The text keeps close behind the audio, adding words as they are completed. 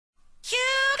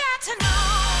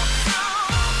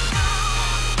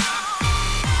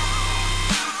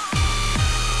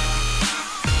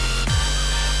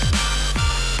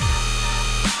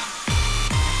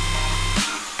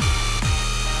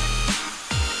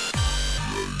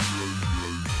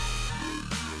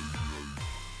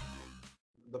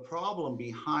problem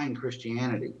behind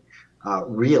Christianity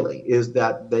really is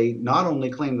that they not only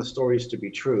claim the stories to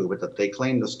be true, but that they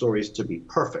claim the stories to be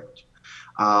perfect.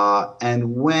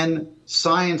 And when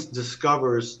science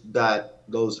discovers that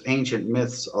those ancient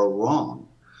myths are wrong,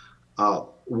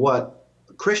 what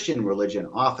Christian religion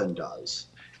often does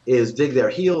is dig their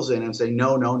heels in and say,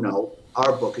 no, no, no,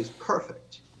 our book is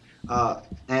perfect.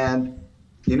 And,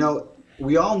 you know,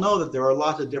 we all know that there are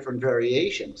lots of different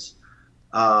variations.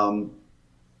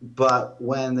 But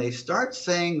when they start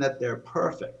saying that they're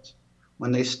perfect,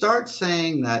 when they start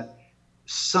saying that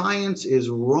science is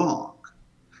wrong,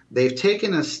 they've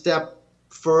taken a step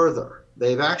further.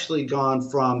 They've actually gone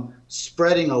from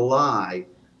spreading a lie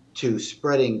to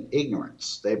spreading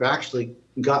ignorance. They've actually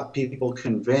got people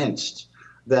convinced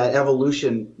that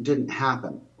evolution didn't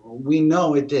happen. We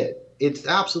know it did. It's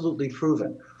absolutely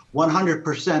proven.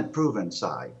 100% proven,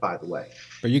 by the way.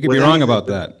 But you could be wrong about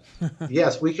that.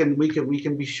 Yes, we can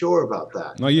be sure about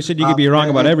that. No, you said you could be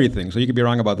wrong about everything, so you could be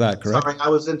wrong about that, correct? Sorry, I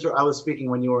was speaking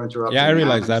when you were interrupting. Yeah, I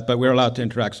realize that, but we're allowed to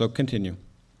interact, so continue.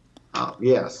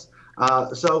 Yes.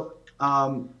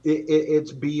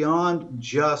 It's beyond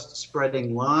just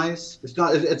spreading lies.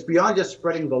 It's beyond just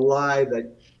spreading the lie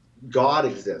that God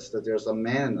exists, that there's a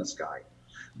man in the sky.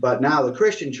 But now the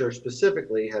Christian church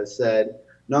specifically has said,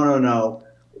 no, no, no,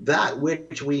 that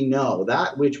which we know,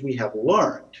 that which we have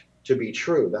learned to be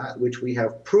true, that which we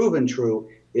have proven true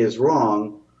is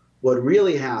wrong. What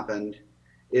really happened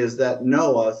is that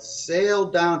Noah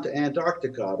sailed down to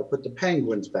Antarctica to put the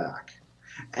penguins back.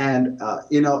 And,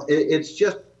 it's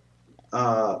just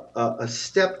a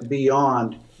step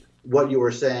beyond what you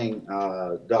were saying,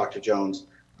 Dr. Jones.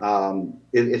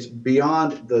 It's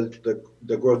beyond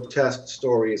the grotesque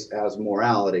stories as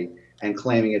morality and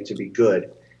claiming it to be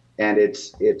good. And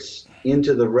it's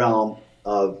into the realm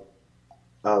of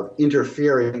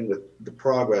interfering with the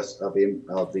progress of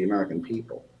the American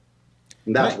people.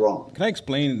 And that's wrong. Can I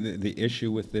explain the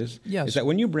issue with this? Yes. Is that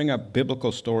when you bring up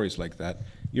biblical stories like that,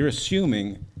 you're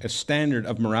assuming a standard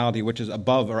of morality which is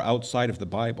above or outside of the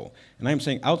Bible. And I'm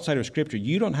saying outside of Scripture,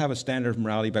 you don't have a standard of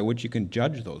morality by which you can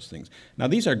judge those things. Now,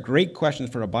 these are great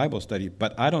questions for a Bible study,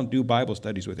 but I don't do Bible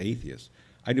studies with atheists.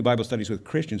 I do Bible studies with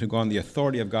Christians who go on the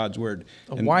authority of God's Word.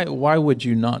 And why would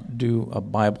you not do a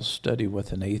Bible study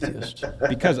with an atheist?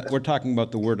 Because we're talking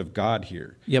about the Word of God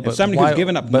here. Yeah, and but somebody who's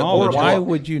given up knowledge. Why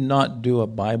would you not do a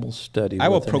Bible study with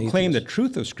an atheist? I will proclaim the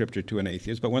truth of Scripture to an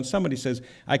atheist, but when somebody says,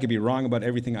 I could be wrong about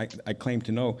everything I claim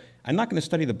to know, I'm not going to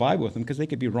study the Bible with them because they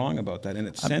could be wrong about that, and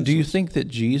it's senseless. Do you think that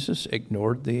Jesus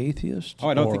ignored the atheists? Oh,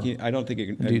 I don't think he ignored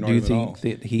do you them at all.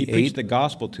 Think that he preached the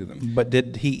gospel to them. But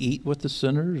did he eat with the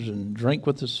sinners and drink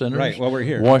with the sinners? Right, well, we're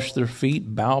here. Wash their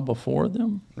feet, bow before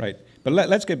them? Right. But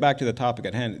let's get back to the topic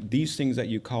at hand, these things that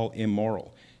you call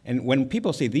immoral. And when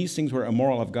people say these things were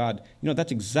immoral of God,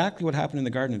 that's exactly what happened in the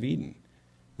Garden of Eden.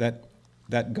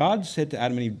 That God said to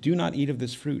Adam and Eve, do not eat of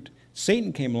this fruit.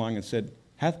 Satan came along and said,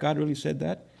 hath God really said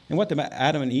that? And what did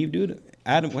Adam and Eve do?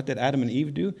 What did Adam and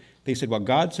Eve do? They said, well,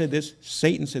 God said this,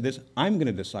 Satan said this, I'm going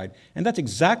to decide. And that's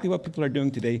exactly what people are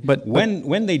doing today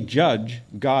when they judge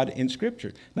God in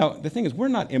Scripture. Now, the thing is, we're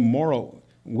not immoral,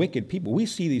 wicked people. We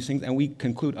see these things and we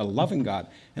conclude a loving God.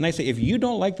 And I say, if you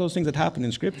don't like those things that happen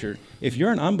in Scripture, if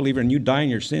you're an unbeliever and you die in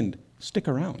your sin, stick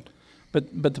around.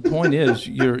 But the point is,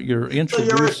 you're introducing... So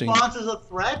your response is a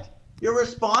threat? Your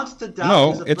response to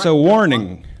doubt is a threat? it's a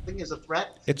warning. Is a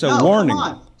threat? It's a warning.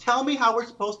 Come on. Tell me how we're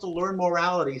supposed to learn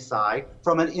morality, Si,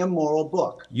 from an immoral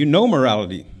book. You know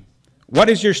morality. What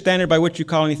is your standard by which you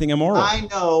call anything immoral? I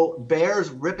know bears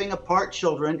ripping apart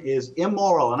children is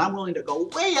immoral, and I'm willing to go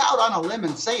way out on a limb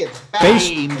and say it's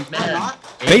bad.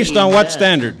 Based on what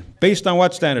standard? Based on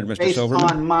what standard, Mr. Silverman?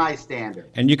 Based on my standard.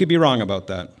 And you could be wrong about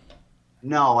that.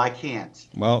 No, I can't.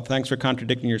 Well, thanks for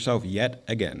contradicting yourself yet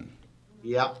again.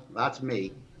 Yep, that's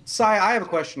me. Si, I have a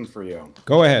question for you.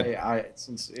 Go ahead.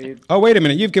 Oh, wait a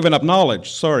minute. You've given up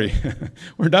knowledge. Sorry.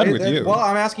 We're done with you. Well,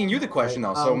 I'm asking you the question,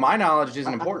 though, so my knowledge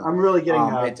isn't important. I'm really getting...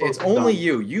 it's only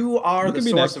you. You are the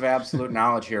source of absolute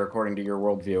knowledge here, according to your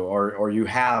worldview, or you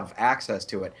have access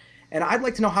to it. And I'd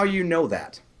like to know how you know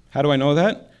that. How do I know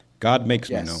that? God makes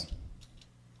me know.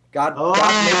 God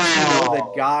makes you know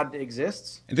that God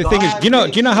exists? The thing is, do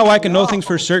you know how I can know things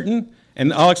for certain?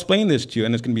 And I'll explain this to you,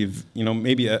 and it's going to be,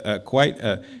 maybe quite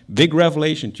a big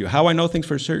revelation to you. How I know things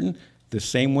for certain? The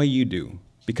same way you do,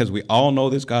 because we all know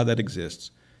this God that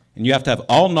exists. And you have to have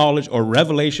all knowledge or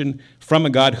revelation from a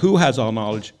God who has all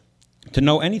knowledge to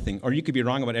know anything. Or you could be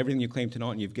wrong about everything you claim to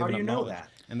know, and you've given up knowledge. That?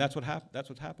 And that's what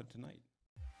happened tonight.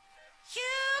 You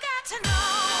got to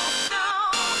know.